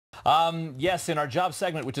Yes, in our job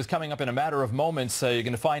segment, which is coming up in a matter of moments, you're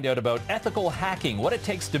going to find out about ethical hacking, what it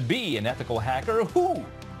takes to be an ethical hacker, who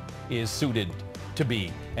is suited to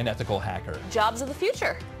be an ethical hacker. Jobs of the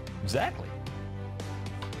future. Exactly.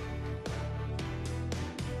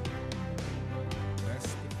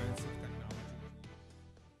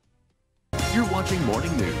 You're watching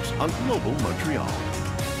Morning News on Global Montreal.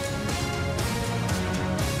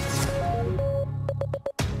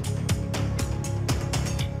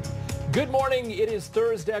 Good morning. It is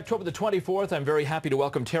Thursday, October the 24th. I'm very happy to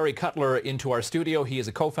welcome Terry Cutler into our studio. He is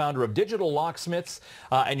a co-founder of Digital Locksmiths,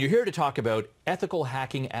 and you're here to talk about ethical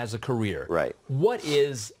hacking as a career. Right. What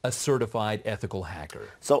is a certified ethical hacker?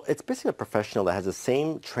 So it's basically a professional that has the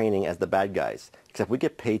same training as the bad guys, except we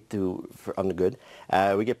get paid on the good.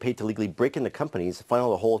 We get paid to legally break into companies, find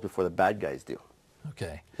all the holes before the bad guys do.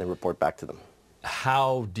 Okay. Then report back to them.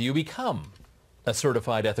 How do you become a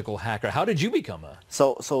certified ethical hacker? How did you become a?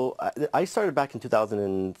 So I started back in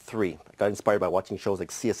 2003. I got inspired by watching shows like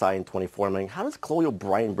CSI and 24. I'm like, how does Chloe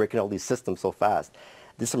O'Brien break in all these systems so fast?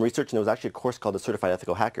 Did some research, and there was actually a course called the Certified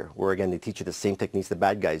Ethical Hacker, where again they teach you the same techniques the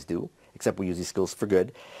bad guys do, except we use these skills for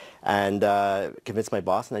good. And convinced my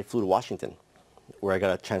boss, and I flew to Washington, where I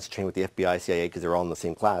got a chance to train with the FBI, CIA, because they're all in the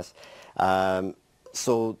same class.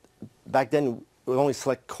 So back then, only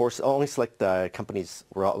select companies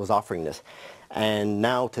was offering this. And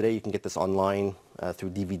now, today, you can get this online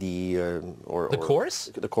through DVD or... The course?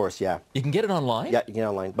 The course, yeah. You can get it online? Yeah, you can get it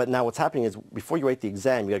online. But now what's happening is, before you write the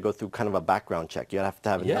exam, you got to go through kind of a background check. You have to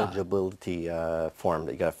have an eligibility form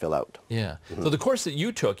that you got to fill out. Yeah. So the course that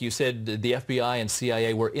you took, you said the FBI and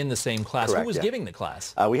CIA were in the same class. Correct, Who was giving the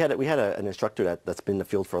class? We had an instructor that's been in the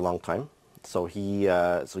field for a long time. So he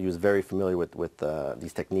was very familiar with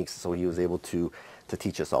these techniques, so he was able to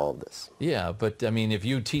teach us all of this. Yeah, but I mean, if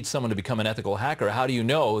you teach someone to become an ethical hacker, how do you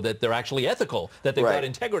know that they're actually ethical, that they've got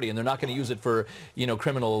integrity, and they're not going to use it for,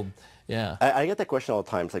 criminal, yeah. I get that question all the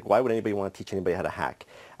time. It's like, why would anybody want to teach anybody how to hack?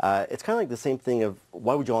 It's kind of like the same thing of,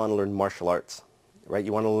 why would you want to learn martial arts, right?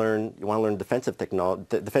 You want to learn defensive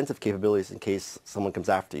capabilities in case someone comes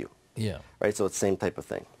after you. Yeah. Right, so it's the same type of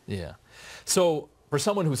thing. Yeah. So for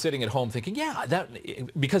someone who's sitting at home thinking,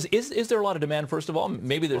 because is there a lot of demand, first of all?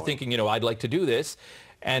 Maybe they're thinking, I'd like to do this,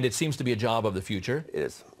 and it seems to be a job of the future.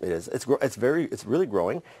 It is. It's really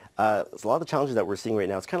growing. A lot of the challenges that we're seeing right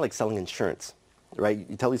now, it's kind of like selling insurance, right?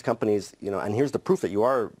 You tell these companies, and here's the proof that you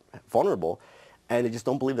are vulnerable, and they just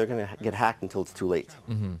don't believe they're going to get hacked until it's too late.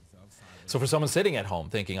 Mm-hmm. So for someone sitting at home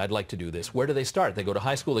thinking, I'd like to do this, where do they start? They go to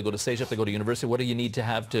high school, they go to CEGEP, they go to university. What do you need to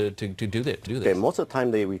have to do this? Okay, most of the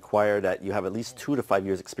time they require that you have at least 2 to 5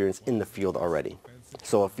 years experience in the field already.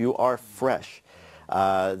 So if you are fresh,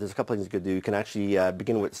 there's a couple things you could do. You can actually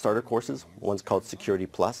begin with starter courses. One's called Security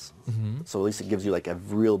Plus. Mm-hmm. So at least it gives you like a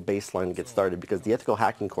real baseline to get started, because the ethical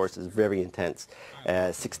hacking course is very intense,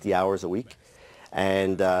 60 hours a week.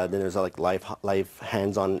 And then there's like live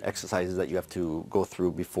hands-on exercises that you have to go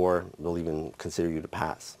through before they'll even consider you to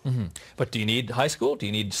pass. Mm-hmm. But do you need high school? Do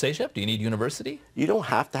you need CEGEP? Do you need university? You don't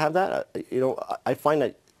have to have that. I find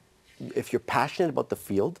that if you're passionate about the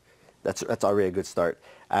field, that's already a good start.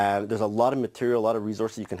 There's a lot of material, a lot of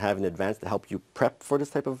resources you can have in advance to help you prep for this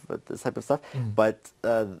type of stuff. Mm-hmm. But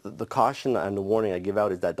the caution and the warning I give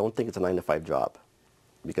out is that don't think it's a 9-to-5 job,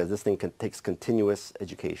 because this thing takes continuous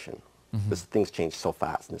education. Mm-hmm. Because things change so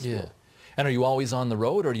fast in this field. And are you always on the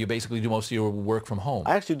road, or do you basically do most of your work from home?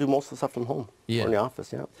 I actually do most of the stuff from home, or in the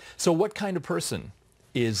office, yeah. So what kind of person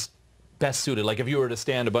is best suited? Like if you were to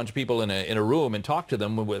stand a bunch of people in a room and talk to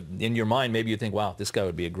them, in your mind, maybe you think, wow, this guy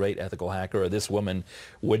would be a great ethical hacker, or this woman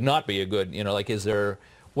would not be a good, like, is there,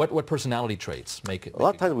 what personality traits make it? A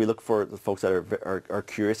lot of times we look for the folks that are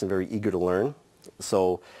curious and very eager to learn.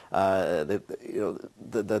 So the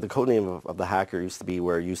code name of the hacker used to be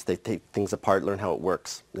where you used to take things apart, learn how it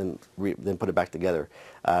works, then put it back together,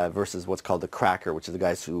 versus what's called the cracker, which is the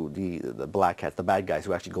guys the black hats, the bad guys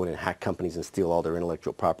who actually go in and hack companies and steal all their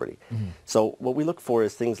intellectual property. Mm-hmm. So what we look for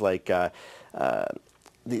is things like the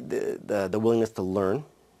willingness to learn,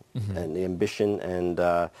 mm-hmm. and the ambition, and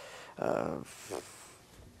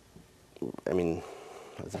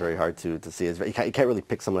it's very hard to see. You can't really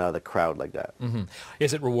pick someone out of the crowd like that. Mm-hmm.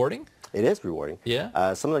 Is it rewarding? It is rewarding.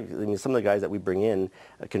 Yeah. Some of the guys that we bring in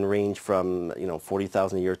can range from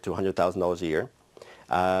 $40,000 a year to $100,000 a year.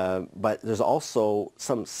 But there's also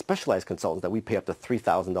some specialized consultants that we pay up to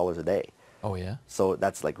 $3,000 a day. Oh yeah. So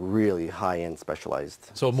that's like really high-end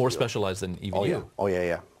specialized. So more specialized than even you. Yeah. Oh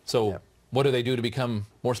yeah. So. Yeah. What do they do to become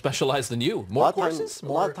more specialized than you? More courses? A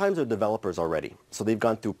lot of times they're developers already. So they've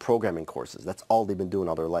gone through programming courses. That's all they've been doing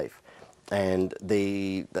all their life. And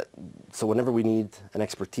so whenever we need an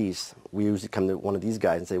expertise, we usually come to one of these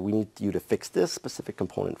guys and say, we need you to fix this specific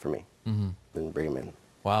component for me, and bring them in.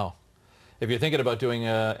 Wow. If you're thinking about doing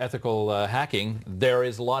ethical hacking, there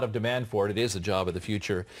is a lot of demand for it. It is a job of the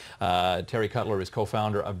future. Terry Cutler is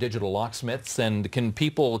co-founder of Digital Locksmiths. And can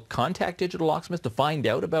people contact Digital Locksmiths to find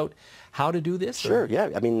out about how to do this? Sure, yeah.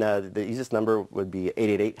 I mean, the easiest number would be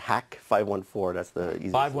 888-HACK-514. That's the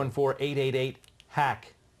easiest.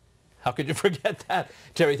 514-888-HACK. How could you forget that?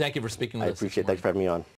 Terry, thank you for speaking with us. I appreciate it. Thanks for having me on.